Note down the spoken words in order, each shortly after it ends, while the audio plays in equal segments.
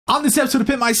On this episode of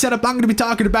Pimp My Setup, I'm going to be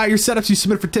talking about your setups you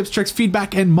submit for tips, tricks,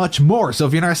 feedback, and much more. So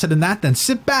if you're interested in that, then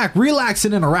sit back, relax,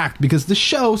 and interact because the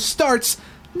show starts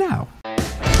now.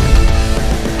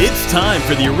 It's time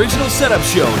for the original setup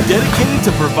show dedicated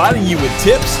to providing you with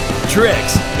tips,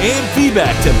 tricks, and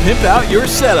feedback to pimp out your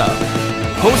setup.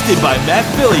 Hosted by Matt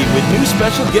Philly with new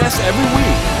special guests every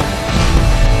week.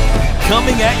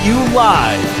 Coming at you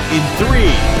live in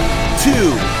 3,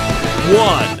 2,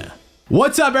 1.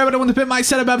 What's up, everybody? Welcome to Pimp My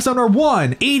Setup, episode number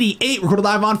 188, recorded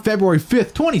live on February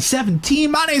 5th,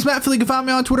 2017. My name is Matt Philly. You can find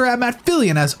me on Twitter at Matt Philly,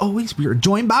 and as always, we are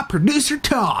joined by producer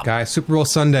Tom. Guys, Super Bowl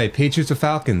Sunday, Patriots or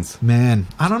Falcons? Man,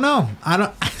 I don't know.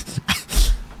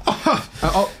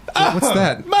 What's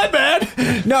that? My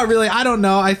bad. No, really, I don't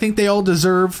know. I think they all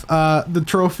deserve the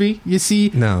trophy. You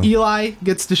see, No. Eli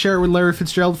gets to share it with Larry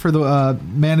Fitzgerald for the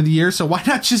Man of the Year, so why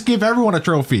not just give everyone a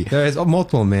trophy? There is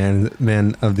multiple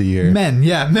men of the year.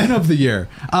 Men of the year.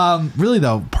 Really,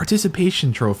 though,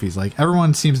 participation trophies. Like,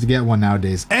 everyone seems to get one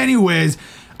nowadays. Anyways,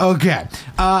 okay,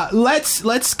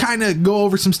 let's kind of go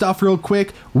over some stuff real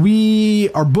quick. We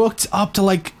are booked up to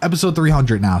like episode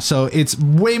 300 now, so it's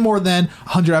way more than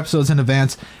 100 episodes in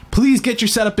advance. Please get your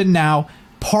setup in now.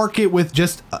 Park it with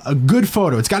just a good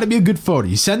photo. It's got to be a good photo.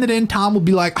 You send it in, Tom will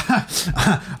be like, all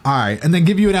right, and then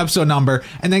give you an episode number.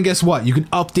 And then guess what? You can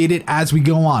update it as we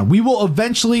go on. We will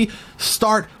eventually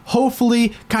start,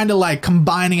 hopefully, kind of like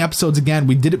combining episodes again.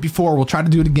 We did it before. We'll try to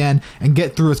do it again and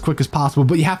get through as quick as possible.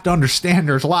 But you have to understand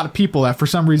there's a lot of people that for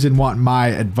some reason want my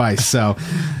advice. So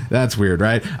that's weird,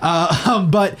 right?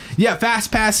 But yeah,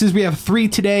 fast passes. We have 3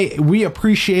 today. We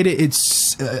appreciate it.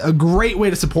 It's a great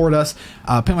way to support us.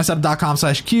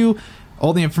 PimpMySetup.com/Q.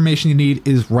 All the information you need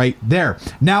is right there.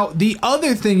 Now, the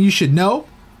other thing you should know,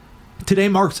 today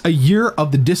marks a year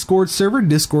of the Discord server,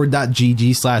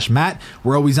 discord.gg/Matt.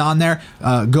 We're always on there.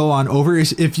 Go on over.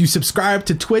 If you subscribe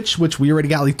to Twitch, which we already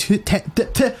got like 10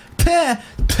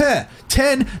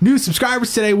 new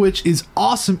subscribers today, which is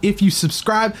awesome. If you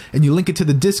subscribe and you link it to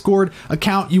the Discord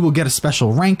account, you will get a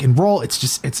special rank and role.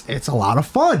 It's a lot of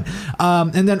fun.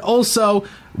 And then also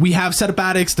we have Setup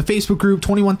Addicts, the Facebook group,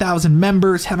 21,000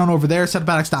 members. Head on over there,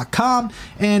 setupaddicts.com,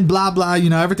 and blah, blah. You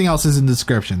know, everything else is in the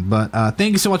description. But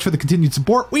thank you so much for the continued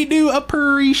support. We do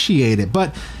appreciate it.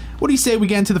 But what do you say we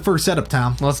get into the first setup,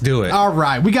 Tom? Let's do it. All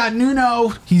right. We got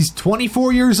Nuno. He's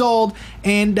 24 years old,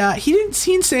 and he didn't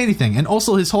say anything. And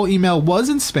also, his whole email was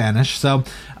in Spanish. So,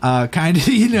 kind of,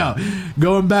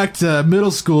 going back to middle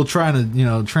school trying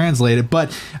to, translate it.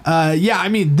 But, yeah, I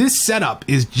mean, this setup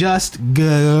is just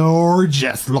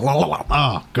gorgeous.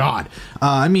 Oh, God.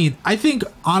 I mean, I think,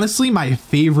 honestly, my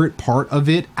favorite part of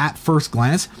it at first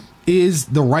glance is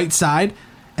the right side.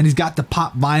 And he's got the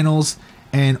pop vinyls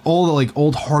and all the like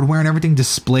old hardware and everything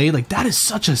displayed. Like, that is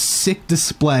such a sick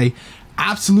display,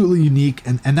 absolutely unique,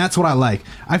 and that's what I like.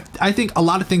 I think a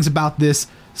lot of things about this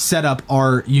setup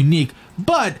are unique,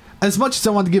 but as much as I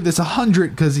want to give this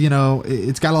 100 because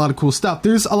it's got a lot of cool stuff,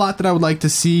 there's a lot that I would like to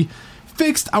see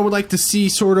fixed. I would like to see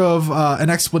sort of an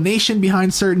explanation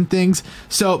behind certain things.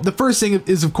 So the first thing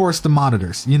is, of course, the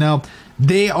monitors.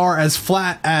 They are as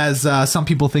flat as some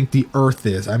people think the Earth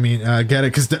is. I mean, get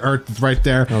it? Because the Earth is right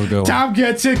there. Tom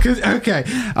gets it. Okay.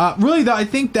 Really, though, I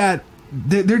think that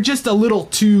they're just a little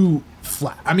too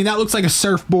flat. I mean, that looks like a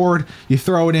surfboard. You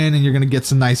throw it in and you're going to get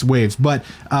some nice waves. But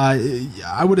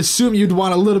I would assume you'd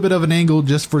want a little bit of an angle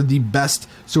just for the best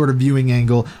sort of viewing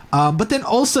angle. But then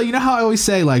also, you know how I always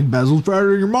say, like, bezel's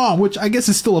better than your mom, which I guess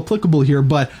is still applicable here.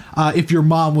 But if your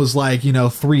mom was like,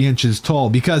 3 inches tall,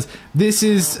 because this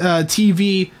is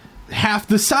TV half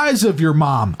the size of your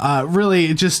mom.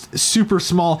 Really just super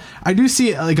small. I do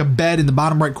see like a bed in the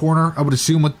bottom right corner. I would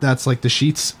assume that's like the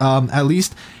sheets at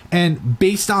least. And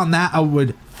based on that, I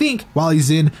would think while he's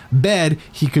in bed,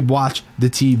 he could watch the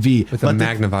TV. With a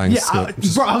magnifying scope.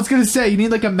 Bro, I was going to say, you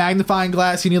need like a magnifying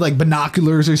glass. You need like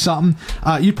binoculars or something.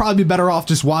 You'd probably be better off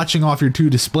just watching off your 2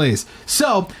 displays.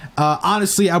 So,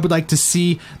 honestly, I would like to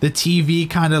see the TV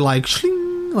kind of like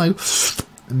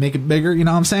make it bigger, you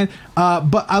know what I'm saying?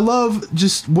 But I love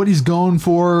just what he's going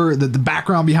for. The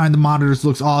background behind the monitors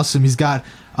looks awesome. He's got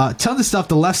tons of stuff.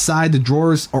 The left side, the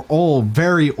drawers are all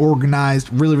very organized,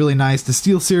 really, really nice. The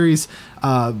SteelSeries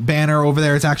banner over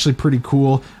there is actually pretty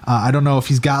cool. I don't know if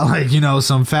he's got like,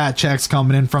 some fat checks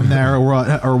coming in from there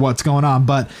or what's going on,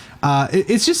 but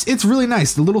it's really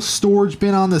nice. The little storage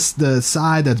bin on the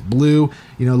side that's blue,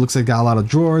 looks like got a lot of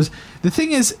drawers. The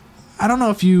thing is, I don't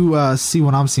know if you see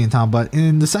what I'm seeing, Tom, but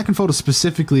in the second photo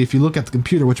specifically, if you look at the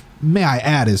computer, which may I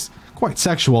add is quite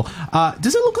sexual.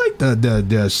 Does it look like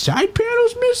the side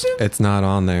panel's missing? It's not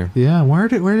on there. Yeah,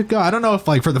 where'd it go? I don't know if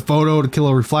like for the photo to kill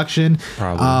a reflection,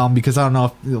 probably, because I don't know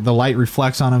if the light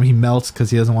reflects on him, he melts because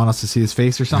he doesn't want us to see his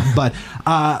face or something. But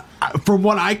from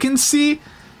what I can see,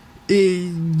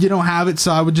 you don't have it,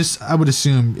 so I would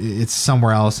assume it's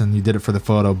somewhere else and you did it for the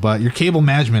photo. But your cable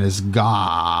management is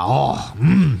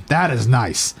that is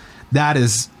nice. That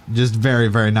is just very,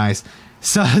 very nice.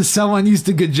 So someone used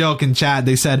a good joke in chat.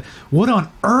 They said, "What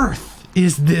on earth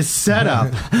is this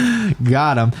setup?"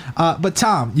 Got him. But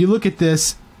Tom, you look at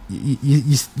this,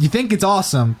 you think it's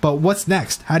awesome, but what's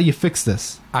next? How do you fix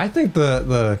this? I think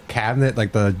the cabinet,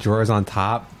 like the drawers on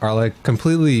top, are like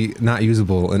completely not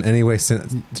usable in any way,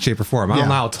 shape, or form. I don't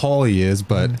know how tall he is,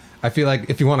 but I feel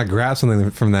like if you want to grab something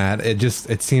from that,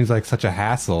 it seems like such a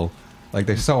hassle. Like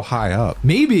they're so high up.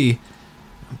 Maybe.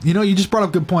 You know, you just brought up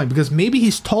a good point, because maybe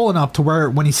he's tall enough to where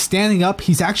when he's standing up,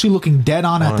 he's actually looking dead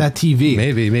on at that TV.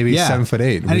 Maybe he's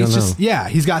 7'8".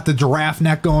 And he's got the giraffe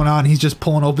neck going on. He's just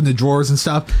pulling open the drawers and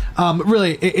stuff.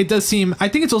 Really, it does seem, I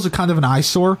think it's also kind of an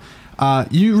eyesore.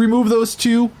 You remove those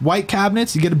two white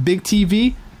cabinets, you get a big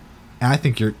TV, and I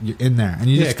think you're in there. And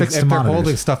you just fix the monitors. If they're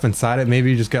holding stuff inside it, maybe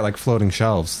you just get like floating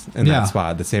shelves in that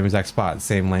spot, the same exact spot,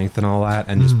 same length and all that,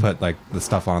 and just put like the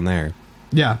stuff on there.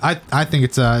 Yeah, I think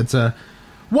it's a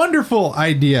wonderful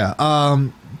idea.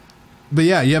 But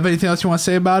yeah, you have anything else you want to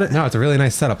say about it? No, it's a really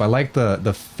nice setup. I like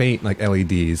the faint like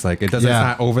LEDs. Like it doesn't. It's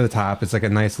not over the top. It's like a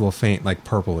nice little faint like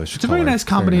purplish. It's a very nice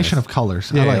combination of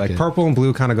colors. Yeah, I like it. Purple and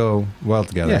blue kind of go well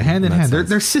together. Yeah, hand in hand.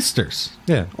 They're sisters.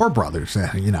 Yeah, or brothers.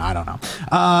 You know, I don't know.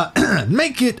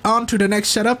 Make it on to the next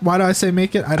setup. Why do I say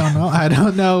make it? I don't know. I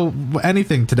don't know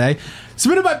anything today.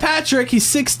 Submitted by Patrick. He's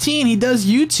 16. He does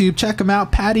YouTube. Check him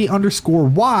out.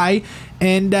 Patty_Y.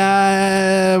 And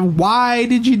why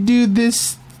did you do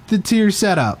this to your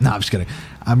setup? No, I'm just kidding.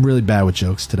 I'm really bad with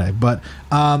jokes today. But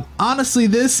honestly,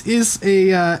 this is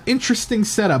a interesting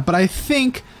setup. But I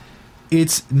think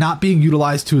it's not being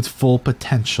utilized to its full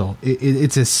potential.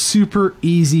 It's a super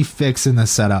easy fix in the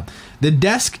setup. The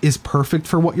desk is perfect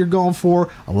for what you're going for.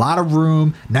 A lot of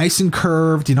room, nice and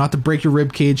curved. You don't have to break your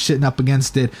rib cage sitting up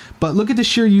against it. But look at the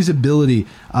sheer usability.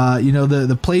 You know,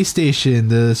 the PlayStation,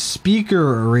 the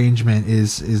speaker arrangement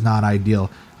is not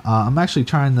ideal. I'm actually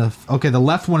trying the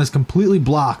left one is completely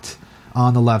blocked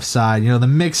on the left side. You know, the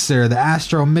mixer, the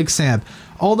Astro mix amp,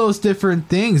 all those different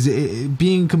things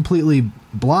being completely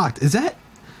blocked. Is that,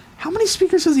 how many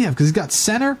speakers does he have? Because he's got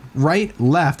center, right,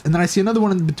 left, and then I see another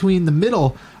one in between the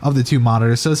middle of the two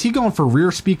monitors. So is he going for rear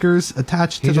speakers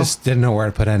attached to He just didn't know where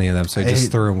to put any of them, so he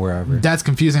just threw them wherever. That's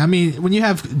confusing. I mean, when you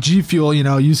have G Fuel, you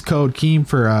know, use code KEEM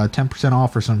for 10%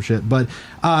 off or some shit. But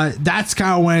that's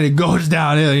kind of when it goes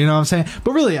downhill, you know what I'm saying?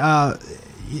 But really,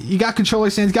 you got controller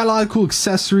stands, you got a lot of cool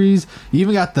accessories. You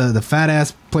even got the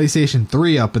fat-ass PlayStation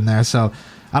 3 up in there, so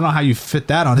I don't know how you fit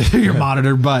that onto your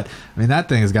monitor, but I mean, that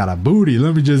thing has got a booty,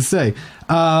 let me just say.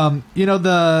 You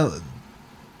know,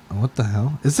 what the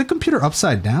hell? Is the computer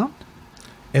upside down?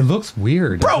 It looks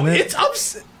weird. Bro, it's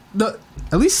upside,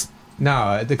 at least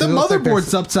no, the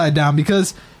motherboard's upside down,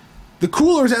 because the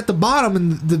cooler's at the bottom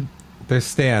and there's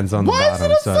stands on the bottom. Why is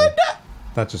it upside down?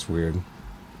 That's just weird.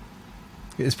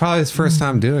 It's probably his first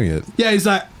time doing it. Yeah, he's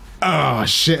like, oh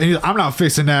shit, and I'm not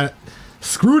fixing that.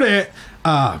 Screw that.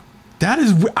 That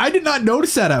is, I did not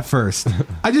notice that at first.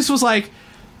 I just was like,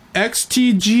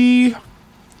 XTG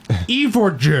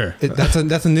Evorger.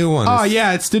 That's a new one. Oh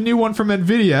yeah, it's the new one from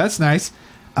NVIDIA. That's nice.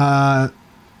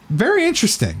 Very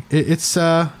interesting. It's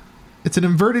an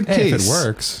inverted case. If it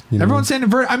works. Everyone's saying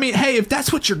inverted. I mean, hey, if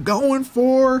that's what you're going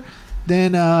for,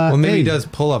 then well, maybe he does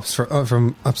pull-ups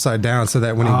from upside down, so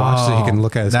that when he watches it, he can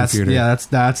look at his computer. Yeah,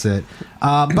 that's it.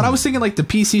 But I was thinking like the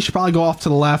PC should probably go off to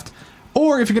the left.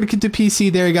 Or if you're going to get to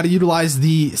PC there, you got to utilize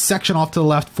the section off to the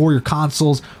left for your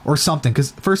consoles or something.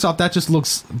 Because first off, that just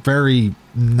looks very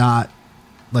not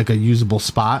like a usable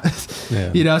spot.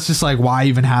 Yeah. You know, it's just like, why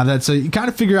even have that? So you kind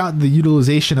of figure out the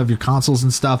utilization of your consoles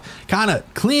and stuff. Kind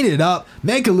of clean it up.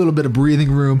 Make a little bit of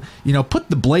breathing room. You know, put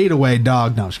the blade away,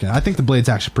 dog. No, I'm just kidding. I think the blade's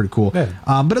actually pretty cool. Yeah.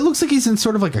 But it looks like he's in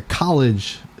sort of like a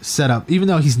college setup, even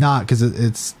though he's not, because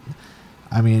it's...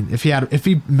 I mean, if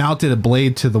he mounted a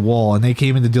blade to the wall and they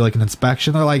came in to do like an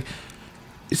inspection, they're like,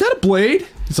 "Is that a blade?"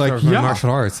 It's like, "Yeah,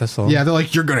 martial arts." That's all. Yeah, they're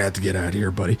like, "You're gonna have to get out of here,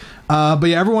 buddy." But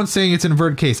yeah, everyone's saying it's an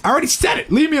inverted case. I already said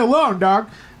it. Leave me alone, dog.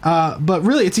 But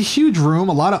really, it's a huge room,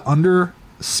 a lot of under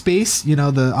space. You know,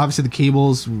 obviously the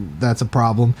cables, that's a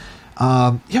problem. You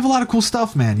have a lot of cool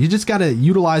stuff, man. You just got to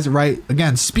utilize it right.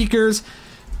 Again, speakers.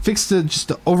 fix just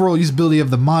the overall usability of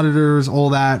the monitors, all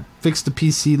that, fix the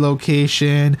PC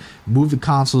location, move the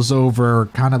consoles over,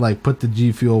 kind of like put the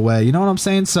G Fuel away. You know what I'm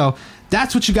saying? So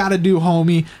that's what you got to do,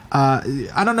 homie.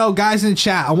 I don't know, guys in the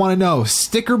chat, I want to know,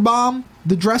 sticker bomb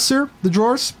the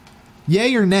drawers?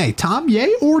 Yay or nay? Tom,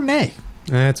 yay or nay?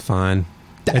 It's fine.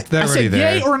 It's already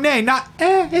there. Yay or nay, not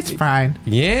it's fine.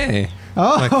 Yeah.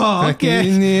 Oh, okay.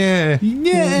 Yeah.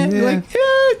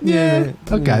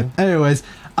 Okay. Anyways,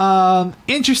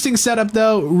 interesting setup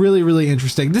though. Really, really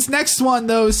interesting. This next one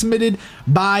though is submitted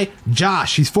by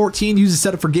Josh. He's 14, uses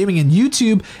setup for gaming and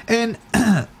YouTube, and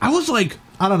I was like,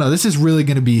 I don't know. This is really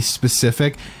going to be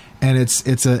specific, and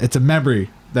it's a memory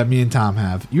that me and Tom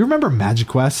have. You remember Magic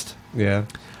Quest? Yeah.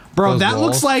 Bro, that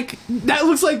looks like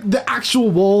the actual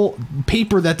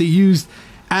wallpaper that they used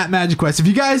at Magic Quest. If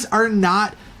you guys are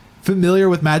not familiar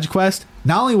with Magic Quest,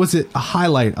 not only was it a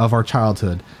highlight of our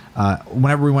childhood,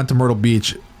 whenever we went to Myrtle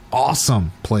Beach,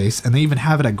 awesome place, and they even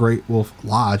have it at Great Wolf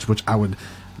Lodge, which I would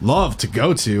love to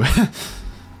go to.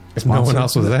 If no one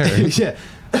else was there. Yeah.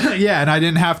 Yeah, and I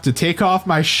didn't have to take off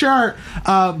my shirt,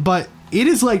 but it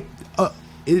is like,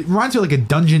 it reminds me of like a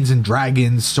Dungeons and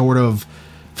Dragons sort of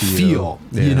feel,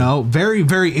 you know, very,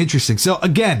 very interesting. So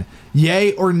again,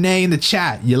 yay or nay in the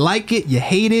chat. You like it? You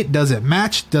hate it? Does it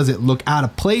match? Does it look out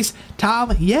of place?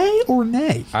 Tom, yay or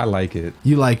nay? I like it.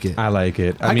 You like it? I like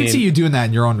it. I mean, can see you doing that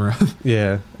in your own room.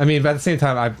 Yeah. I mean, but at the same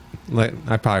time,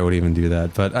 I probably would even do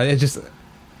that, but I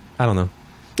don't know.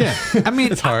 Yeah. I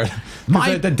mean, it's hard.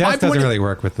 The desk doesn't really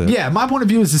work with it. Yeah. My point of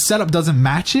view is the setup doesn't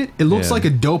match it. It looks like a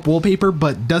dope wallpaper,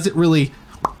 but does it really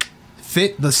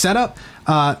fit the setup?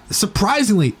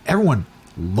 Surprisingly, everyone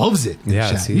loves it.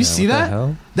 Yeah, you see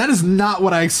that? That is not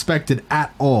what I expected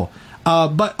at all.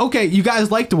 But okay, you guys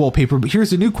like the wallpaper, but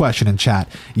here's a new question in chat.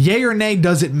 Yay or nay,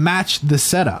 does it match the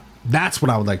setup? That's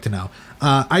what I would like to know.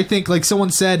 I think, like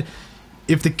someone said,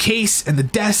 if the case and the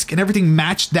desk and everything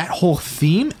matched that whole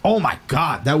theme, oh my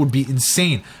god, that would be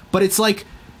insane. But it's like,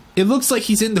 it looks like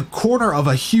he's in the corner of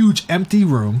a huge empty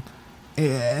room,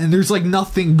 and there's like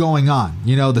nothing going on.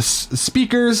 You know, the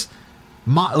speakers,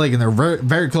 like, and they're very,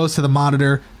 very close to the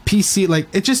monitor. PC, like,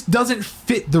 it just doesn't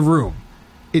fit the room.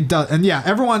 It does, and yeah,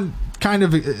 everyone kind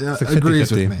of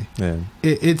agrees with me. Yeah.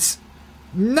 It's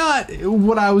not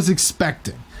what I was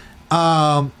expecting.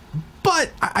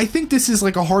 But I think this is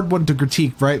like a hard one to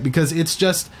critique, right? Because it's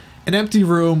just an empty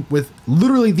room with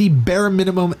literally the bare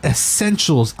minimum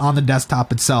essentials on the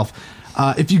desktop itself.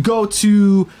 If you go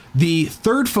to the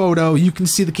third photo, you can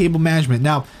see the cable management.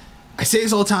 Now, I say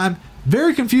this all the time,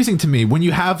 very confusing to me when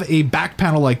you have a back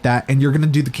panel like that and you're going to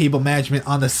do the cable management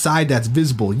on the side that's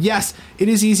visible. Yes, it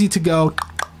is easy to go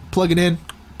plug it in,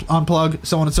 unplug,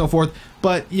 so on and so forth,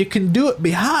 but you can do it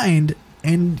behind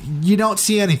and you don't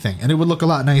see anything, and it would look a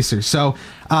lot nicer. So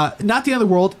not the end of the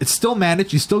world. It's still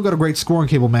managed. You still got a great score in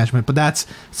cable management, but that's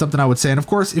something I would say. And of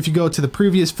course, if you go to the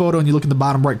previous photo and you look in the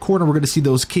bottom right corner, we're going to see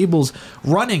those cables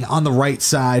running on the right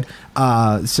side.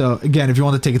 So again, if you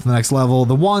want to take it to the next level,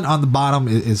 the one on the bottom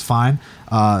is fine,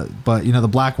 but you know, the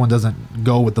black one doesn't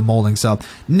go with the molding. So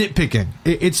nitpicking.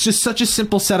 It's just such a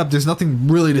simple setup. There's nothing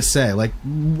really to say. Like,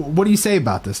 what do you say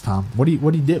about this, Tom? What do you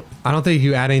do? I don't think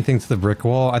you add anything to the brick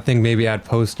wall. I think maybe add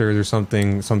posters or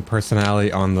something, some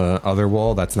personality on the other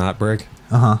wall that's not brick.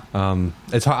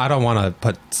 It's I don't want to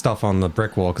put stuff on the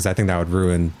brick wall because I think that would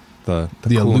ruin the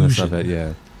coolness illusion of it.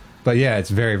 Yeah, but yeah,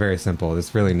 it's very, very simple.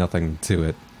 There's really nothing to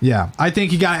it. Yeah, I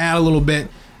think you got to add a little bit.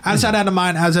 Outside out of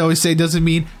mind, as I always say, doesn't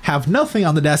mean have nothing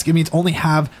on the desk. It means only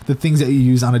have the things that you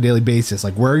use on a daily basis.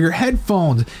 Like, where are your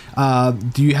headphones?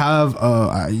 Do you have,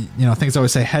 you know, things I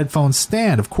always say, headphone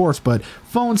stand, of course, but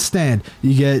phone stand.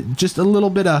 You get just a little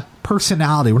bit of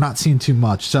personality. We're not seeing too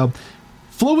much. So,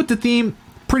 flow with the theme,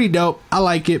 pretty dope. I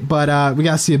like it, but we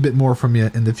got to see a bit more from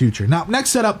you in the future. Now, next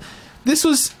setup, this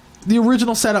was the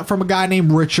original setup from a guy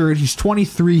named Richard. He's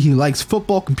 23. He likes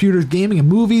football, computers, gaming, and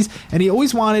movies, and he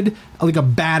always wanted like a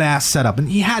badass setup. And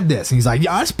he had this, and he's like,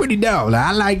 "Yeah, it's pretty dope.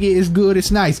 I like it. It's good. It's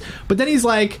nice." But then he's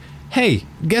like, "Hey,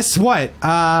 guess what?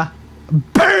 Damn,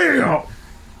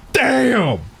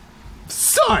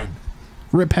 son."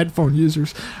 Rip headphone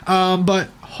users. But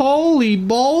holy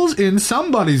balls in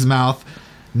somebody's mouth.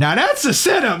 Now that's a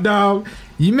setup, dog.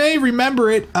 You may remember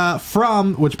it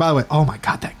from, which, by the way, oh my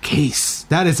god, that case.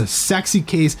 That is a sexy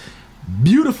case.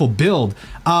 Beautiful build.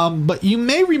 But you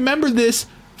may remember this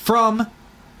from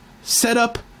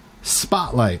Setup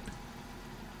Spotlight.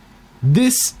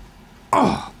 This,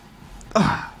 having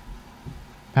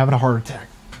a heart attack.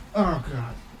 Oh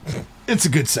god. It's a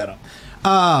good setup.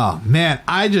 Oh man,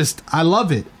 I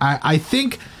love it. I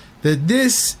think that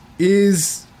this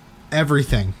is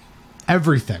everything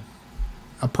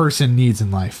a person needs in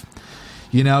life.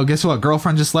 You know, guess what?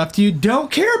 Girlfriend just left you.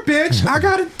 Don't care, bitch. I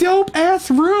got a dope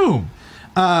ass room.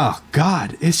 Oh,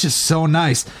 God. It's just so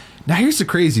nice. Now, here's the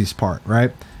craziest part,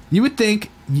 right? You would think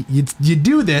you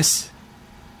do this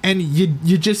and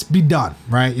you just be done,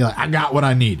 right? You're like, I got what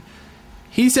I need.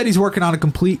 He said he's working on a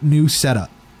complete new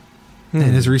setup in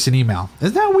his recent email.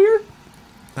 Isn't that weird?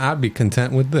 I'd be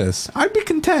content with this. I'd be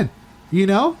content, you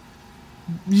know?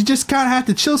 You just kind of have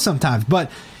to chill sometimes. But,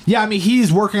 yeah, I mean,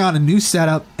 he's working on a new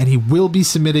setup, and he will be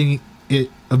submitting it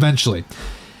eventually.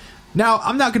 Now,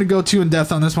 I'm not going to go too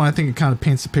in-depth on this one. I think it kind of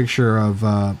paints a picture of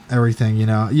everything, you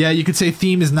know? Yeah, you could say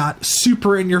theme is not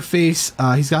super in your face.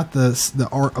 He's got the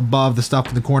art above, the stuff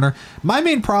in the corner. My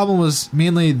main problem was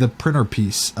mainly the printer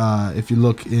piece, if you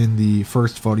look in the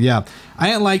first photo. Yeah, I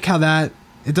didn't like how that...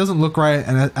 It doesn't look right,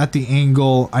 and at the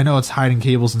angle, I know it's hiding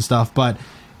cables and stuff, but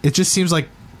it just seems like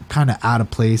kind of out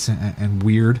of place and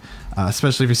weird,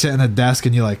 especially if you're sitting at a desk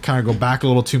and you like kind of go back a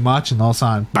little too much, and all of a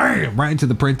sudden, bam, right into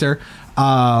the printer.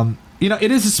 You know,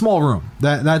 it is a small room.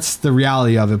 That's the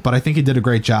reality of it, but I think he did a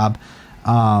great job.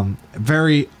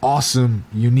 Very awesome,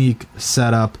 unique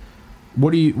setup.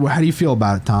 How do you feel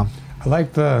about it, Tom? I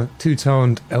like the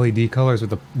two-toned LED colors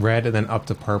with the red and then up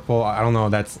to purple. I don't know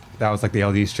if that was like the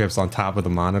LED strips on top of the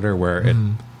monitor where it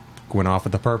went off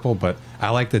with the purple, but I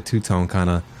like the two-tone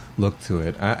kind of look to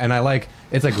it. And I like,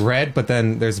 it's like red, but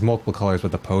then there's multiple colors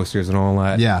with the posters and all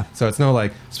that. Yeah. So it's no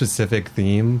like specific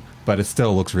theme, but it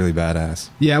still looks really badass.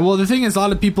 Yeah, well, the thing is, a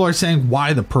lot of people are saying,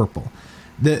 why the purple?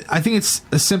 I think it's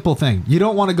a simple thing. You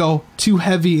don't want to go too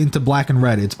heavy into black and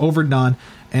red. It's overdone.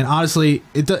 And honestly,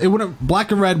 it wouldn't, black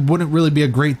and red wouldn't really be a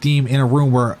great theme in a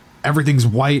room where everything's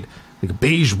white, like a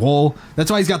beige wool.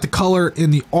 That's why he's got the color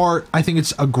in the art. I think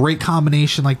it's a great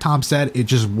combination. Like Tom said, it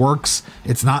just works.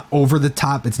 It's not over the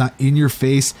top. It's not in your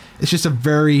face. It's just a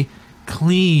very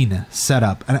clean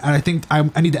setup. And I think I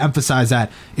need to emphasize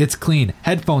that. It's clean.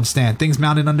 Headphone stand, things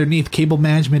mounted underneath. Cable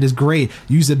management is great.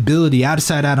 Usability, out of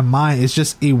sight, out of mind. It's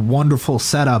just a wonderful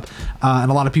setup.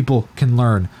 And a lot of people can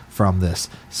learn from this.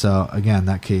 So again,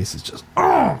 that case is just,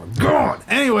 oh God.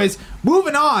 Anyways,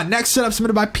 moving on. Next setup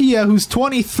submitted by Pia, who's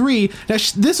 23. Now,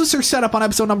 this was her setup on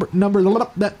episode number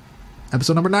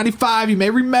 95. You may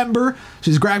remember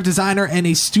she's a graphic designer and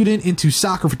a student into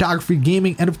soccer, photography,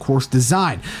 gaming, and of course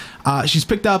design. She's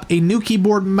picked up a new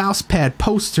keyboard, mouse pad,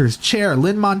 posters, chair,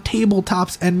 Linmon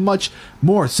tabletops, and much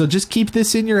more. So just keep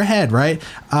this in your head, right?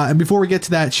 And before we get to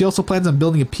that, she also plans on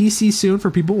building a PC soon, for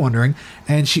people wondering.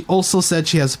 And she also said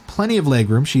she has plenty of leg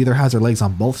room. She either has her legs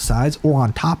on both sides or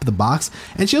on top of the box.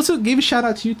 And she also gave a shout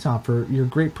out to you, Tom, for your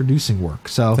great producing work.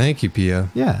 So thank you, Pia.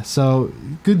 Yeah, so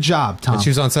good job, Tom. And she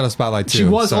was on Setup Spotlight too. She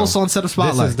was also on Setup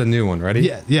Spotlight. This is the new one.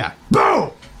 Ready? Yeah. Boom!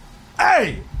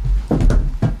 Hey!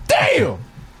 Damn!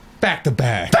 Back to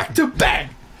back. Back to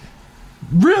back.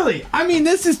 Really? I mean,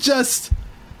 this is just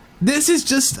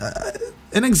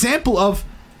an example of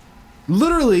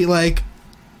literally like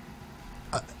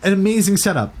an amazing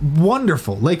setup.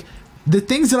 Wonderful. Like the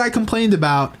things that I complained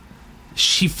about,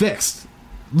 she fixed.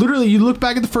 Literally, you look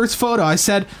back at the first photo, I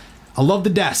said, I love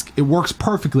the desk. It works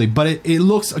perfectly, but it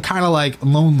looks kind of like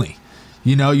lonely.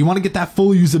 You know, you want to get that full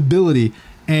usability,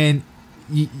 and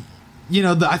you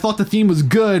know, I thought the theme was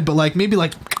good, but like maybe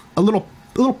like a little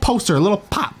poster, a little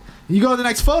pop. You go to the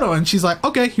next photo, and she's like,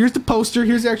 okay, here's the poster,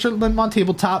 here's the extra Linmon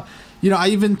tabletop. You know, I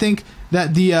even think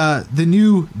that the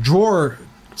new drawer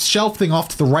shelf thing off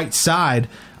to the right side,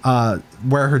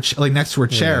 where her like next to her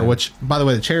chair, which by the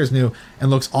way, the chair is new and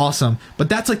looks awesome. But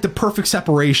that's like the perfect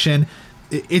separation.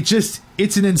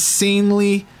 It's an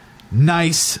insanely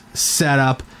nice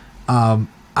setup. I'm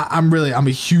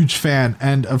a huge fan.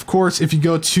 And of course, if you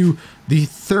go to the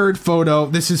third photo,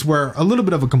 this is where a little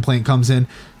bit of a complaint comes in.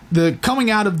 The coming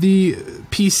out of the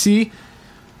PC,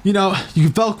 you know, you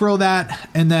Velcro that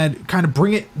and then kind of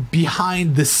bring it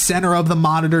behind the center of the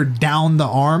monitor down the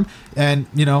arm. And,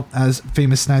 you know, as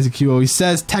famous Snazzy Q always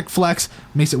says, Tech Flex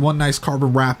makes it one nice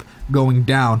carbon wrap going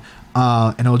down.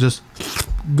 And it'll just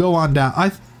go on down. I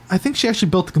think she actually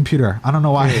built the computer. I don't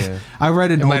know why. Yeah. I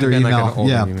read an older email. Like an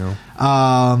older email.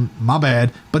 My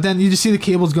bad. But then you just see the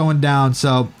cables going down.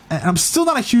 So, and I'm still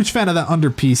not a huge fan of that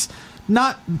underpiece.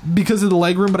 Not because of the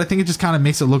legroom, but I think it just kind of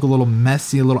makes it look a little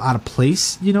messy, a little out of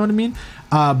place. You know what I mean?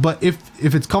 But if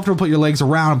it's comfortable, put your legs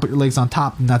around and put your legs on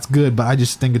top, then that's good. But I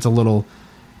just think it's a little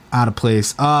out of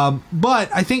place. But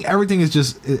I think everything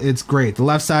is it's great. The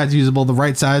left side's usable. The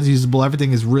right side's usable.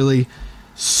 Everything is really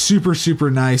super, super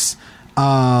nice.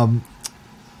 So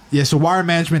wire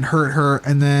management hurt her.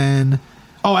 And then,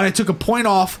 and I took a point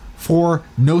off for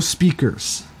no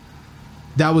speakers.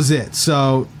 that was it.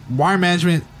 So wire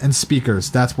management and speakers,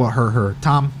 that's what hurt her.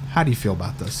 Tom, how do you feel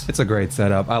about this? It's a great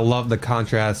setup. I love the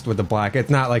contrast with the black. It's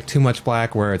not like too much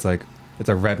black where it's like it's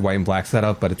a red, white, and black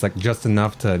setup, but it's like just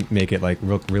enough to make it like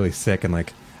really sick, and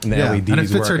like and the LEDs and it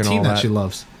fits work her and team all that she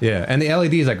loves. Yeah, and the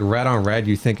LEDs like red on red.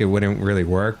 You think it wouldn't really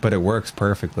work, but it works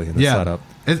perfectly in the setup.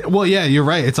 Well, yeah, you're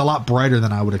right. It's a lot brighter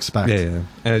than I would expect. Yeah,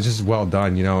 and it's just well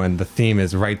done, you know. And the theme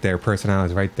is right there,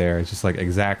 personality is right there. It's just like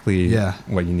exactly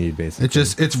what you need, basically.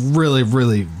 It's really,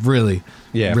 really, really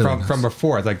really from nice. From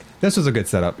before. It's like this was a good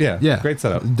setup. Yeah, great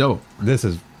setup. Dope. That's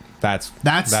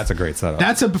a great setup.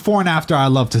 That's a before and after I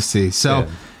love to see. So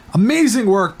amazing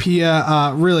work,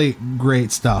 Pia. Really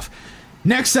great stuff.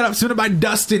 Next setup submitted by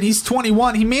Dustin. He's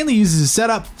 21. He mainly uses his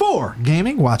setup for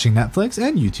gaming, watching Netflix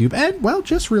and YouTube, and, well,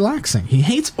 just relaxing. He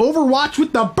hates Overwatch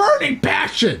with the burning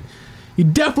passion. He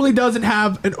definitely doesn't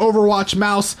have an Overwatch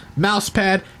mouse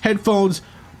pad, headphones,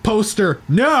 poster.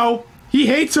 No, he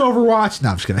hates Overwatch. No,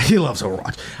 I'm just kidding. He loves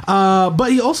Overwatch.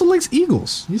 But he also likes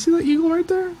eagles. You see that eagle right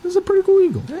there? That's a pretty cool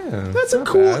eagle. Yeah, that's a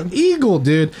cool eagle,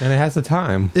 dude. And it has the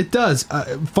time. It does.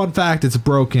 Fun fact, it's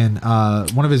broken.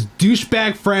 One of his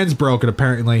douchebag friends broke it,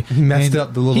 apparently. He messed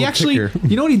up the little ticker.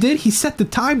 You know what he did? He set the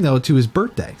time, though, to his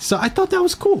birthday. So I thought that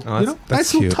was cool. Oh, that's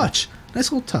nice little touch.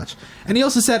 Nice little touch. And he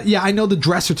also said, yeah, I know the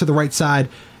dresser to the right side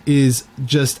is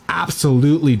just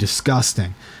absolutely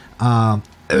disgusting.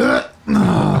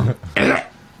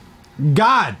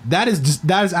 God, that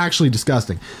is actually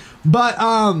disgusting. But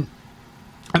I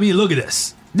mean, look at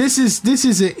this. This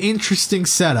is an interesting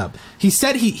setup. He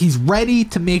said he's ready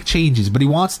to make changes, but he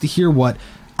wants to hear what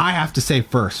I have to say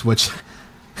first, which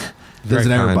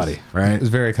isn't everybody, right? It's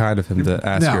very kind of him to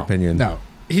ask your opinion. No,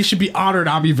 he should be honored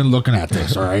I'm even looking at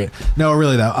this. All right, no,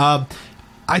 really though.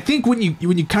 I think when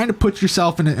you kind of put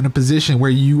yourself in a position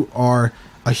where you are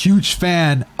a huge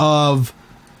fan of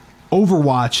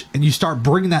Overwatch and you start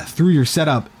bringing that through your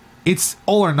setup, it's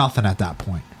all or nothing at that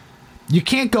point. You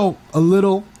can't go a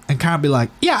little and kind of be like,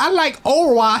 yeah, I like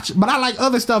Overwatch, but I like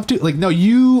other stuff too. Like, no,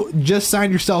 you just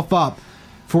signed yourself up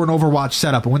for an Overwatch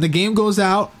setup. And when the game goes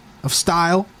out of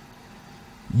style,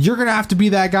 you're going to have to be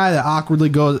that guy that awkwardly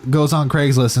goes on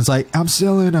Craigslist and it's like, I'm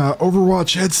selling an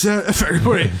Overwatch headset if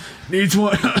anybody needs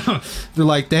one. They're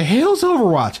like, the hell's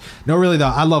Overwatch? No, really, though,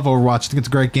 I love Overwatch. I think it's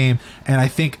a great game, and I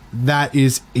think that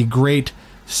is a great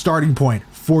starting point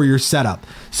for your setup.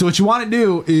 So what you want to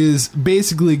do is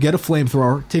basically get a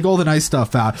flamethrower, take all the nice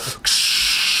stuff out,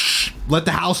 let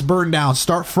the house burn down,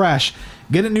 start fresh,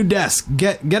 get a new desk,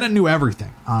 get a new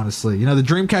everything, honestly. You know, the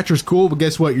Dreamcatcher's cool, but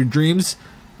guess what? Your dreams...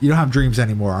 You don't have dreams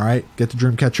anymore, all right? Get the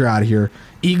Dreamcatcher out of here.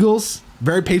 Eagles,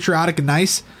 very patriotic and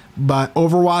nice, but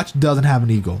Overwatch doesn't have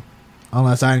an eagle,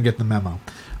 unless I didn't get the memo.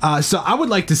 So I would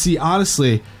like to see,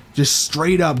 honestly, just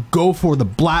straight up go for the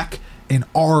black and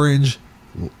orange,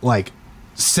 like,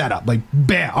 setup. Like,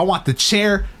 bam. I want the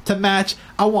chair to match.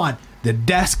 I want the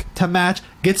desk to match.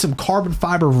 Get some carbon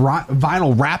fiber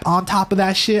vinyl wrap on top of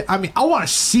that shit. I mean, I want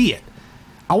to see it.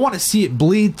 I want to see it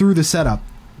bleed through the setup.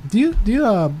 Do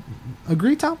you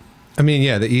agree, Tom? I mean,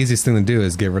 yeah, the easiest thing to do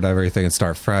is get rid of everything and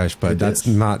start fresh, but that's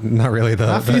not really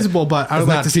not feasible. But I would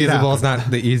like to see it happen. It's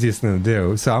not the easiest thing to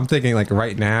do. So I'm thinking, like,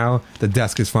 right now, the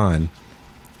desk is fine.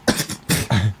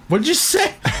 What did you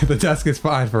say? The desk is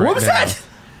fine for what right now. What was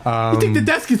that? You think the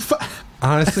desk is fine?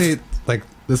 Honestly, like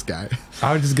this guy.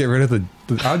 I would just get rid of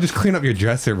I would just clean up your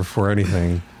dresser before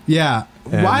anything. Yeah.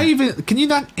 And why even? Can you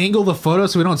not angle the photo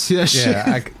so we don't see that shit?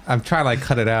 Yeah, I'm trying to like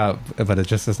cut it out, but it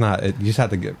just is not. You just have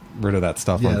to get rid of that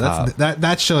stuff on top.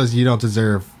 That shows you don't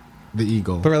deserve the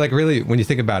eagle. But like really, when you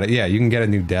think about it, yeah, you can get a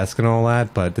new desk and all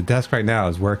that, but the desk right now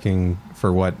is working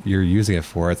for what you're using it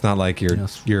for. It's not like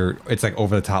it's like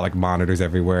over the top, like monitors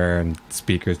everywhere and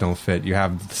speakers don't fit. You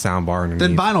have the sound bar underneath.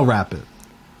 Then vinyl wrap it.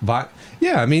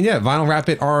 Vinyl wrap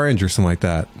it orange or something like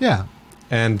that. Yeah.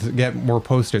 And get more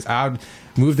posters. I would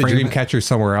move the Dreamcatcher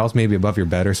somewhere else, maybe above your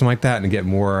bed or something like that, and get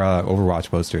more Overwatch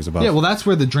posters above. Yeah, well, that's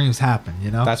where the dreams happen,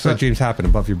 you know? That's where dreams happen,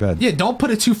 above your bed. Yeah, don't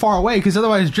put it too far away, because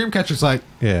otherwise Dreamcatcher's like,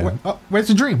 where's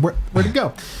the dream? Where'd it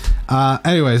go?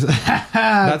 Anyways.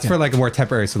 That's for like a more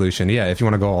temporary solution. Yeah, if you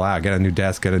want to go all out, get a new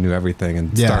desk, get a new everything,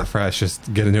 and start fresh,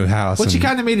 just get a new house. But you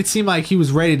kind of made it seem like he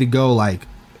was ready to go, like,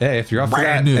 yeah, if you're up for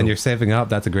that and you're saving up,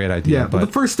 that's a great idea. Yeah, but the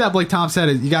first step, like Tom said,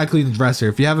 is you got to clean the dresser.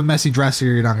 If you have a messy dresser,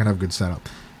 you're not going to have a good setup.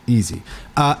 Easy.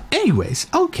 Anyways,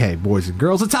 okay, boys and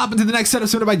girls, let's hop into the next setup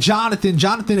submitted by Jonnathan.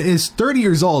 Jonnathan is 30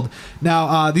 years old.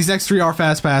 Now, these next three are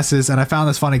fast passes, and I found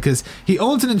this funny because he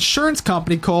owns an insurance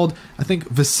company called, I think,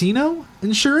 Vicino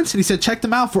Insurance, and he said, check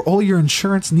them out for all your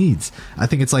insurance needs. I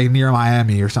think it's like near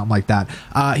Miami or something like that.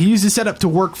 He uses his setup to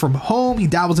work from home. He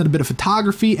dabbles in a bit of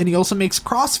photography, and he also makes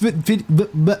CrossFit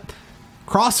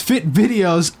CrossFit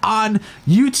videos on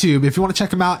YouTube. If you want to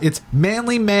check him out, it's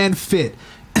Manly Man Fit.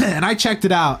 And I checked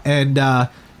it out, and I'm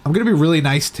going to be really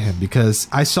nice to him because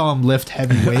I saw him lift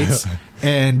heavy weights.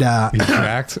 And he's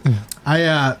jacked.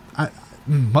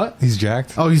 What? He's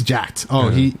jacked? Oh, he's jacked. Oh,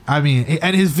 yeah.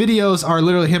 And his videos are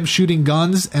literally him shooting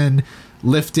guns and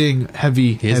lifting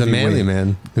heavy. He's a manly weight.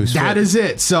 Man. That is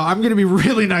it. So I'm going to be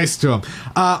really nice to him.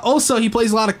 Also, he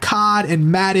plays a lot of COD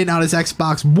and Madden on his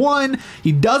Xbox One.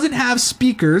 He doesn't have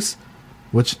speakers,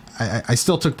 which I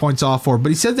still took points off for, but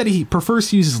he said that he prefers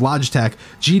to use his Logitech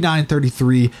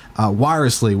G933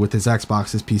 wirelessly with his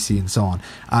Xbox, his PC, and so on.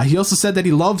 He also said that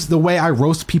he loves the way I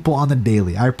roast people on the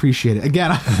daily. I appreciate it.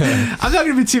 Again, I'm not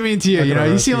going to be too mean to you. You know,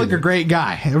 you seem like a great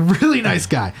guy, a really nice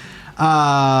guy.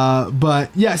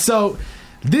 But yeah, so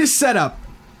this setup,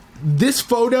 this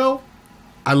photo,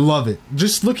 I love it.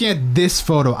 Just looking at this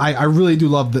photo, I really do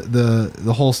love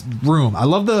the whole room. I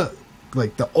love the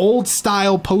old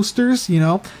style posters, you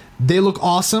know, they look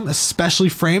awesome, especially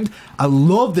framed. I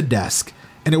love the desk,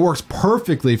 and it works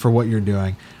perfectly for what you're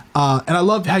doing. And I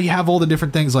love how you have all the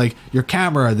different things like your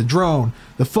camera, the drone,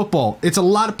 the football. It's a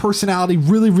lot of personality,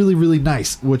 really, really, really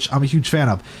nice, which I'm a huge fan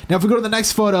of. Now, if we go to the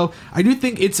next photo, I do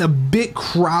think it's a bit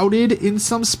crowded in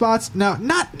some spots. Now,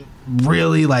 not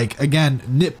really, like, again,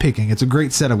 nitpicking. It's a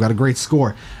great setup, got a great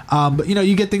score. But, you know,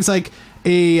 you get things like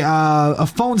a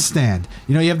phone stand,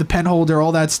 you know, you have the pen holder,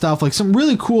 all that stuff, like some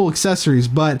really cool accessories.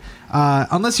 But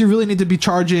unless you really need to be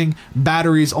charging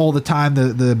batteries all the time,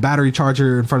 the battery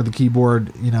charger in front of the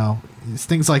keyboard, you know,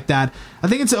 things like that, I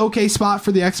think it's an okay spot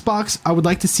for the Xbox. I would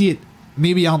like to see it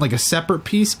maybe on like a separate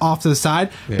piece off to the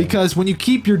side, because when you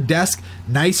keep your desk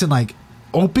nice and like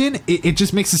open, it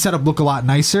just makes the setup look a lot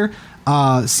nicer.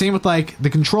 Same with like the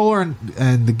controller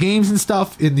and the games and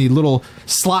stuff in the little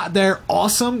slot there.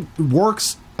 Awesome.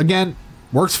 Works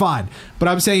fine. But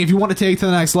I'm saying if you want to take it to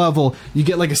the next level, you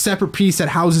get like a separate piece that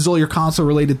houses all your console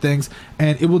related things,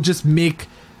 and it will just make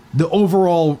the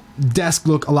overall desk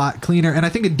look a lot cleaner. And I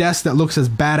think a desk that looks as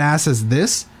badass as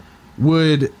this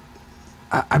would,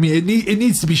 I mean, it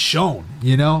needs to be shown,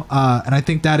 you know, and I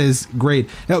think that is great.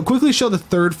 Now, quickly show the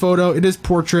third photo. It is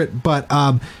portrait, but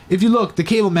if you look, the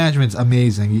cable management's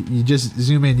amazing. You just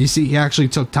zoom in, you see he actually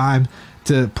took time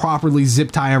to properly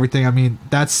zip tie everything. I mean,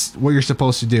 that's what you're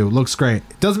supposed to do. It looks great.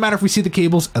 It doesn't matter if we see the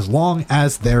cables as long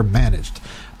as they're managed.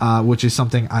 Which is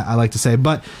something I like to say.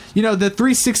 But, you know, the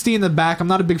 360 in the back, I'm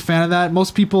not a big fan of that.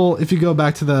 Most people, if you go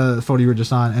back to the photo you were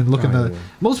just on and look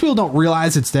most people don't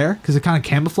realize it's there because it kind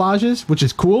of camouflages, which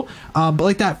is cool. But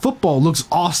like that football looks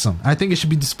awesome. I think it should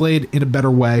be displayed in a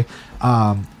better way.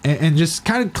 And just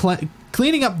kind of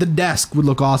cleaning up the desk would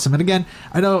look awesome. And again,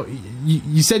 I know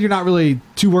you said you're not really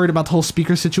too worried about the whole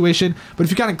speaker situation, but if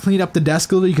you kind of clean up the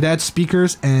desk a little, you could add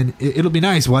speakers, and it'll be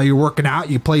nice while you're working out.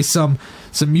 You play some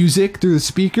music through the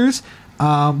speakers.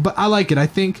 But I like it. I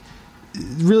think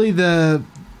really the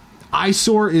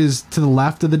eyesore is to the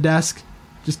left of the desk,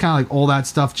 just kind of like all that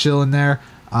stuff chilling there.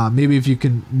 Maybe if you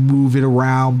can move it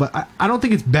around, but I don't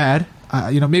think it's bad.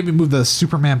 You know, maybe move the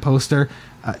Superman poster.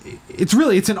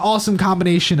 It's an awesome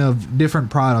combination of different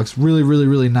products. Really, really,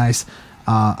 really nice.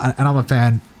 And I'm a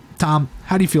fan. Tom,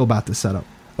 how do you feel about this setup?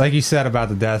 Like you said about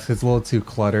the desk, it's a little too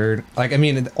cluttered. Like, I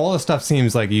mean, all the stuff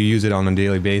seems like you use it on a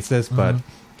daily basis, but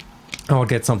I would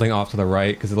get something off to the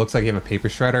right because it looks like you have a paper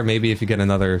shredder. Maybe if you get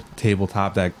another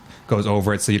tabletop that goes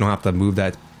over it so you don't have to move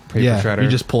that paper shredder. You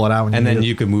just pull it out. And then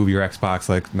you could move your Xbox,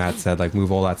 like Matt said, like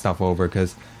move all that stuff over,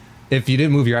 because if you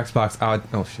didn't move your Xbox, I would...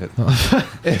 Oh, shit.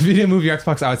 If you didn't move your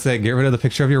Xbox, I would say, get rid of the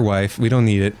picture of your wife. We don't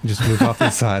need it. Just move off the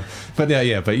side. But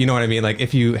yeah, but you know what I mean? Like,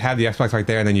 if you have the Xbox right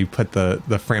there and then you put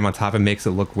the frame on top, it makes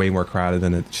it look way more crowded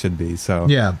than it should be. So,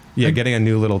 yeah, getting a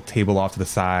new little table off to the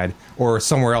side or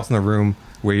somewhere else in the room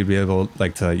where you'd be able,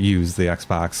 like, to use the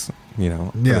Xbox, you know,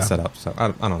 for the setup. So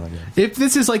I don't know. If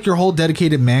this is like your whole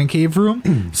dedicated man cave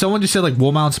room, someone just said like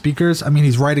wall mount speakers. I mean,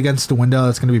 he's right against the window.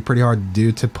 It's going to be pretty hard to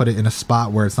do to put it in a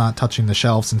spot where it's not touching the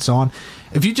shelves and so on.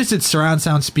 If you just did surround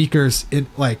sound speakers, in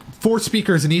like 4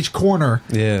 speakers in each corner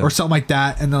or something like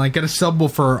that, and then like get a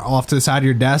subwoofer off to the side of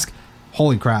your desk,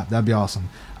 holy crap, that'd be awesome.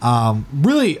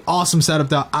 Really awesome setup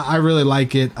though. I really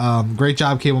like it. Great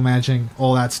job cable managing,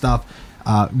 all that stuff.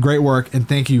 Great work, and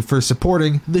thank you for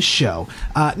supporting the show.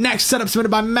 Next setup submitted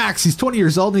by Max. He's 20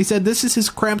 years old, and he said this is his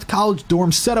cramped college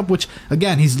dorm setup, which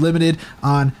again, he's limited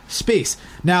on space.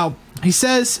 Now, he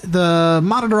says the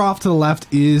monitor off to the left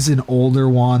is an older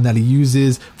one that he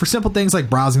uses for simple things like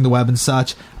browsing the web and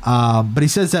such, but he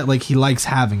says that like he likes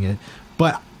having it.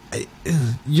 But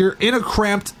you're in a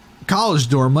cramped college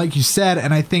dorm, like you said,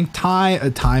 and I think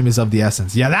time is of the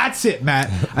essence. Yeah, that's it,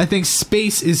 Matt. I think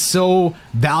space is so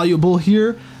valuable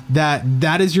here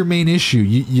that is your main issue.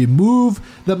 You move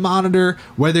the monitor,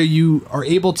 whether you are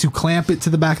able to clamp it to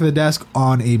the back of the desk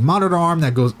on a monitor arm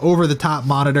that goes over the top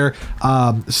monitor,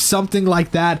 something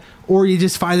like that, or you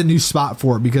just find a new spot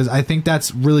for it, because I think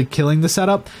that's really killing the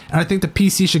setup. And I think the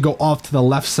PC should go off to the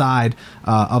left side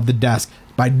of the desk.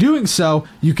 By doing so,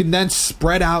 you can then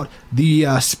spread out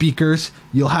the speakers.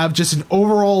 You'll have just an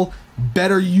overall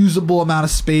better usable amount of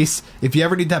space. If you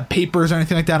ever need to have papers or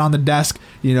anything like that on the desk,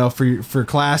 you know, for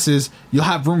classes, you'll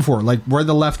have room for it. Like where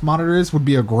the left monitor is would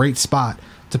be a great spot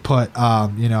to put,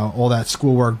 you know, all that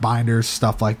schoolwork, binders,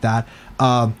 stuff like that.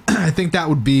 I think that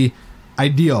would be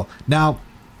ideal. Now,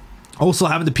 also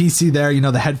having the PC there, you know,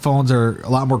 the headphones are a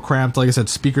lot more cramped. Like I said,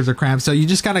 speakers are cramped. So you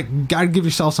just gotta give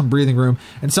yourself some breathing room.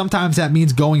 And sometimes that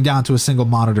means going down to a single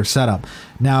monitor setup.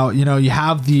 Now, you know, you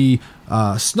have the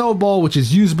snowball, which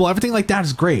is usable. Everything like that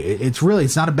is great.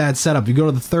 It's not a bad setup. You go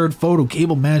to the third photo,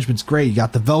 cable management's great. You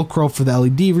got the Velcro for the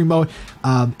LED remote.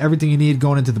 Everything you need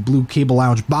going into the blue cable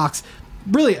lounge box.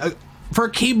 Really, for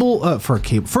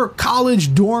a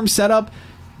college dorm setup,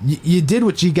 you did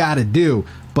what you got to do.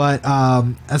 But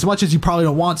as much as you probably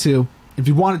don't want to, if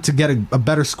you wanted to get a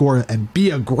better score and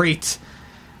be a great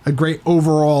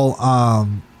overall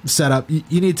setup,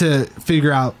 you need to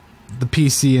figure out the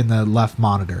PC and the left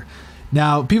monitor.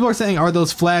 Now, people are saying, are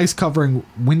those flags covering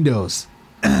Windows?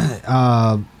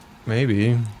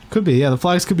 Maybe. Could be, yeah. The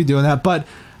flags could be doing that. But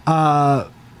I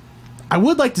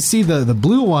would like to see the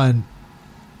blue one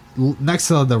next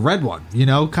to the red one, you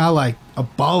know, kind of like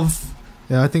above.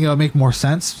 Yeah, I think it would make more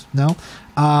sense. No?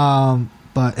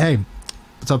 But hey,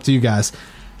 it's up to you guys.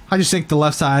 I just think the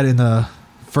left side in the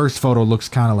first photo looks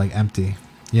kind of like empty,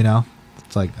 you know?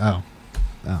 It's like, oh,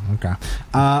 okay.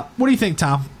 What do you think,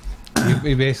 Tom?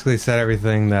 We basically said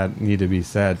everything that needed to be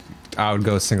said. I would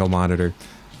go single monitor,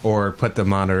 or put the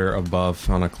monitor above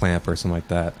on a clamp or something like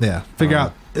that. Yeah, figure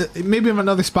out maybe have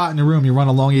another spot in your room. You run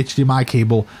a long HDMI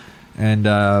cable, and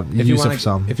you use it for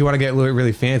some. If you want to get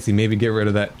really fancy, maybe get rid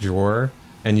of that drawer,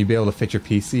 and you'd be able to fit your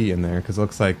PC in there, because it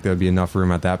looks like there would be enough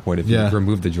room at that point if you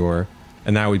remove the drawer.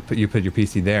 And now you put your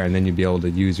PC there, and then you'd be able to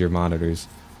use your monitors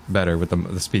better with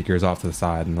the speakers off to the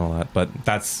side and all that. But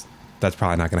that's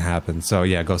probably not going to happen. So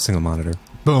yeah, go single monitor.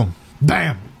 Boom,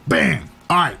 bam, bam.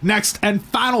 All right, next and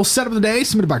final setup of the day,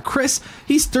 submitted by Chris.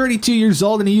 He's 32 years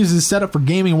old and he uses his setup for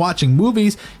gaming and watching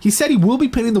movies. He said he will be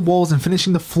painting the walls and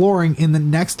finishing the flooring in the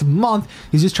next month.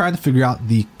 He's just trying to figure out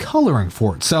the coloring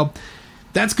for it. So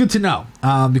that's good to know,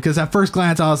 because at first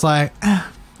glance I was like,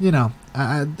 you know,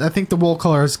 I think the wall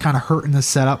color is kind of hurting this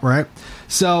setup, right?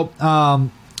 So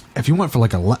if you went for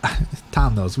like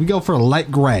Tom knows, we go for a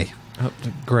light gray.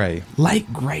 Gray.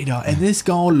 Light gray, though, and this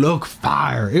gonna look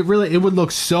fire. It would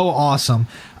look so awesome.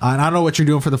 And I don't know what you're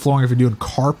doing for the flooring. If you're doing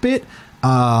carpet,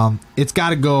 it's got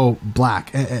to go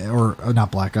black, or not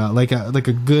black, like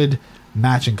a good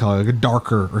matching color, like a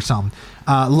darker or something.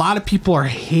 A lot of people are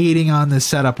hating on this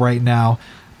setup right now.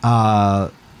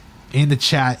 In the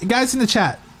chat, guys, in the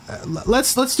chat,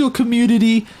 let's do a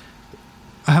community.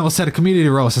 I almost said a community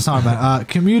roast. That's not about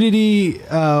community.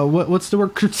 What's the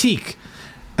word? Critique.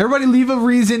 Everybody leave a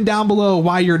reason down below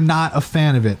why you're not a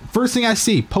fan of it. First thing I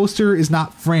see, poster is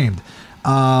not framed.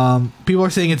 People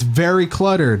are saying it's very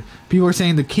cluttered. People are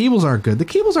saying the cables aren't good. The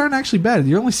cables aren't actually bad.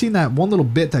 You're only seeing that one little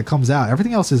bit that comes out.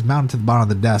 Everything else is mounted to the bottom of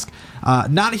the desk.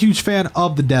 Not a huge fan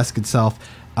of the desk itself.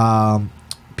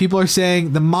 People are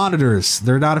saying the monitors.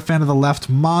 They're not a fan of the left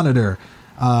monitor.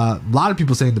 A lot of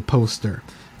people saying the poster.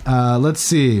 Let's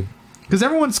see. Because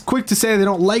everyone's quick to say they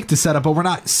don't like the setup, but we're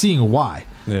not seeing why.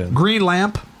 Yeah. Green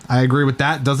lamp, I agree with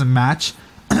that. Doesn't match.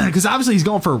 Because obviously he's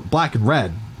going for black and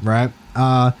red, right?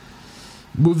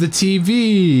 Move the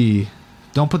TV.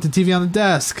 Don't put the TV on the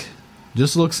desk.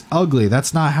 Just looks ugly.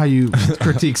 That's not how you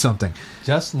critique something.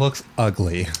 Just looks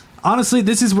ugly. Honestly,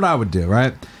 this is what I would do,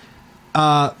 right?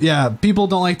 Yeah, people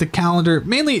don't like the calendar.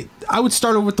 Mainly, I would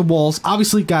start over with the walls.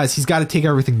 Obviously, guys, he's got to take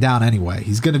everything down anyway.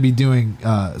 He's going to be doing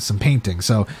some painting.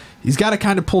 So he's got to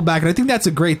kind of pull back. And I think that's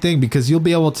a great thing, because you'll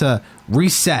be able to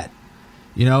reset.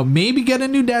 You know, maybe get a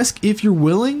new desk if you're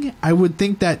willing. I would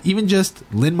think that even just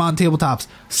Linmon tabletops,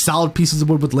 solid pieces of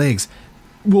wood with legs,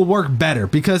 will work better,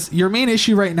 because your main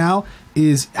issue right now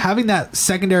is having that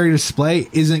secondary display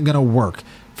isn't going to work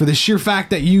for the sheer fact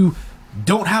that you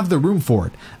don't have the room for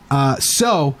it.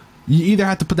 So you either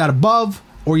have to put that above,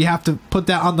 or you have to put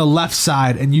that on the left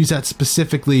side and use that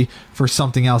specifically for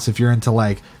something else if you're into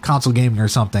like console gaming or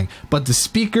something. But the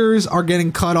speakers are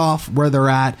getting cut off where they're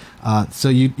at, so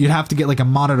you'd have to get like a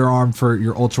monitor arm for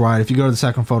your ultra wide. If you go to the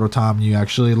second photo, Tom, you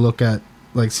actually look at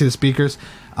like see the speakers.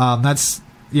 That's,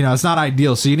 you know, it's not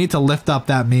ideal. So you need to lift up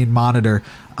that main monitor.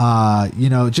 You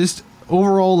know, just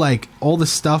overall, like, all the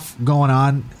stuff going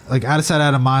on, like, out of sight,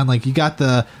 out of mind. Like, you got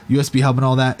the USB hub and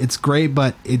all that. It's great,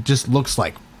 but it just looks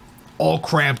like all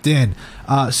cramped in.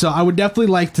 So I would definitely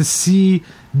like to see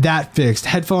that fixed.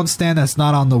 Headphone stand that's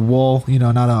not on the wall, you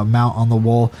know, not a mount on the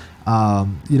wall.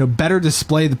 You know, better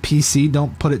display the PC.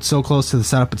 Don't put it so close to the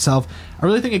setup itself. I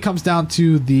really think it comes down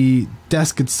to the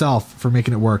desk itself for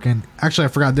making it work. And actually, I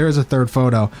forgot, there is a third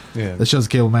photo that shows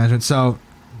cable management. So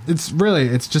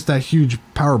it's just that huge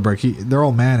power brick. They're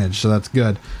all managed, so that's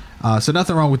good. So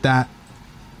nothing wrong with that.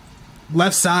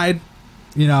 Left side,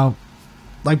 you know,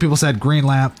 like people said, green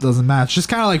lamp doesn't match. Just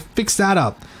kind of like fix that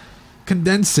up,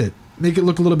 condense it, make it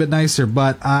look a little bit nicer.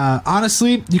 But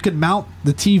honestly, you could mount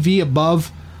the TV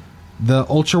above the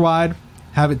ultra wide,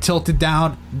 have it tilted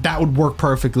down. That would work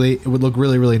perfectly. It would look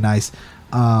really, really nice.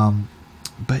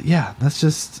 But yeah, that's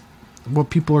just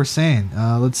what people are saying.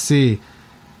 Let's see.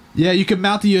 Yeah, you can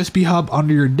mount the USB hub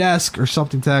under your desk or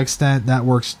something to that extent. That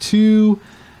works too.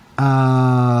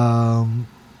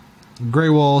 Gray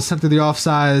wall, center the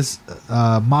off-size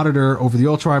monitor over the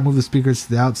ultra wide, move the speakers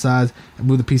to the outside, and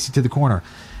move the PC to the corner.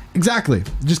 Exactly.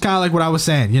 Just kind of like what I was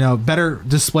saying. You know, better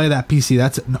display that PC.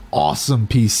 That's an awesome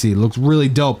PC. It looks really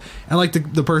dope. And like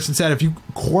the person said, if you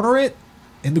corner it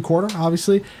in the corner,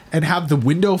 obviously, and have the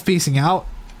window facing out,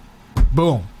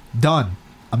 boom, done.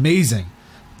 Amazing.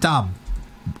 Tom,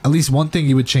 at least one thing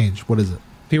you would change. What is it?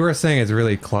 People are saying it's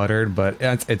really cluttered, but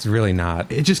it's really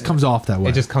not. It just comes off that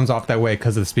way. It just comes off that way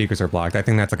because the speakers are blocked. I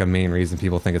think that's like a main reason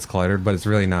people think it's cluttered, but it's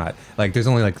really not. Like, there's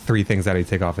only like 3 things that he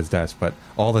take off his desk, but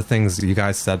all the things you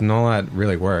guys said and all that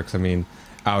really works. I mean,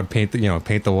 I would paint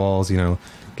the walls, you know,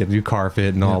 get a new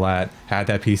carpet and all that. Had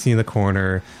that PC in the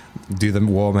corner, do the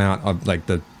wall mount of like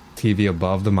the TV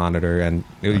above the monitor, and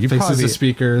you fixes the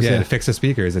speakers. Yeah, fix the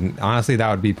speakers, and honestly, that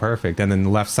would be perfect. And then the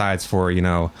left sides for, you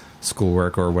know,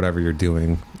 schoolwork or whatever you're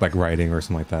doing, like writing or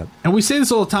something like that. And we say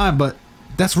this all the time, but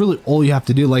that's really all you have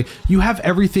to do. Like, you have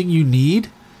everything you need.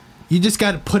 You just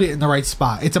got to put it in the right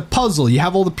spot. It's a puzzle. You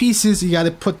have all the pieces. You got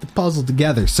to put the puzzle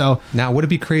together. So now, would it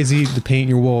be crazy to paint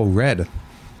your wall red?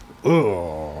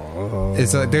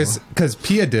 It's there's because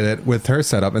Pia did it with her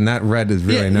setup, and that red is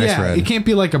really nice red. It can't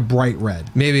be like a bright red.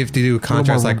 Maybe if you do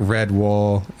contrast, like red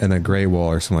wall and a gray wall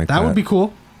or something like that. That would be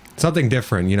cool. Something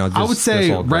different, you know. I would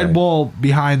say red wall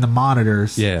behind the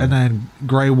monitors, and then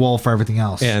gray wall for everything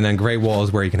else. Yeah, and then gray wall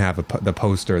is where you can have the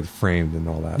poster framed and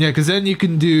all that. Yeah, because then you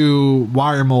can do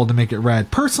wire mold to make it red.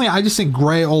 Personally, I just think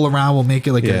gray all around will make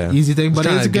it like an easy thing, but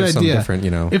it's a good idea. Different,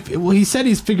 you know. He said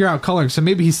he's figuring out coloring, so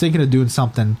maybe he's thinking of doing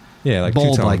something like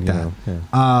bold two-tone, like that. You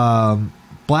know,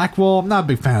 black wall, I'm not a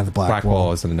big fan of the black wall. Black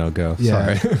wall is a no-go.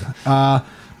 Yeah. Sorry.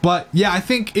 But yeah, I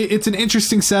think it's an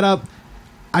interesting setup.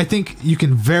 I think you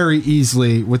can very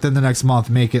easily, within the next month,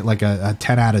 make it like a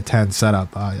 10 out of 10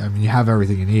 setup. I mean, you have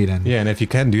everything you need. And yeah, and if you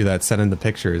can do that, send in the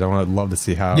pictures. I would love to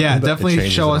see how. Yeah, definitely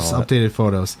show us updated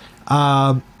photos.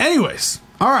 Anyways,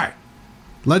 all right,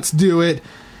 let's do it.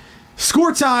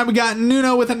 Score time, we got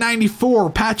Nuno with a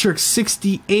 94, Patrick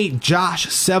 68,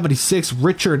 Josh 76,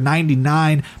 Richard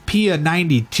 99, Pia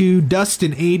 92,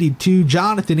 Dustin 82,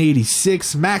 Jonnathan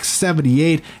 86, Max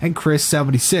 78, and Chris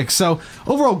 76. So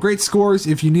overall, great scores.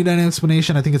 If you need an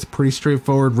explanation, I think it's pretty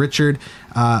straightforward. Richard,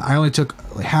 I only took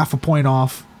half a point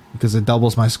off because it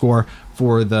doubles my score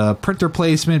for the printer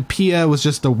placement. Pia was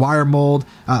just the wire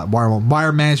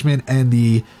management, and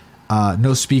the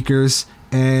no speakers.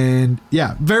 And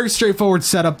yeah, very straightforward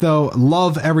setup though.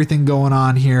 Love everything going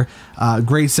on here.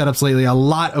 Great setups lately. A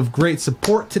lot of great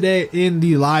support today in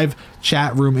the live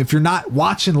chat room. If you're not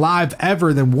watching live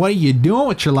ever, then what are you doing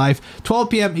with your life? 12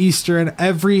 p.m. Eastern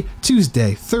every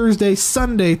Tuesday, Thursday,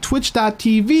 Sunday,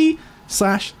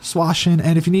 twitch.tv/swashin.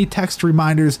 And if you need text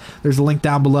reminders, there's a link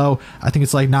down below. I think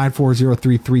it's like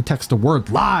 94033. Text the word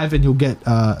live and you'll get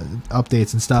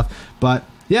updates and stuff. But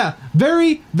yeah,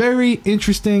 very, very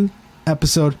interesting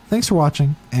episode. Thanks for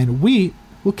watching, and we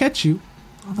will catch you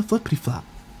on the flippity flop.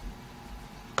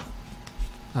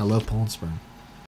 I love pollen sperm.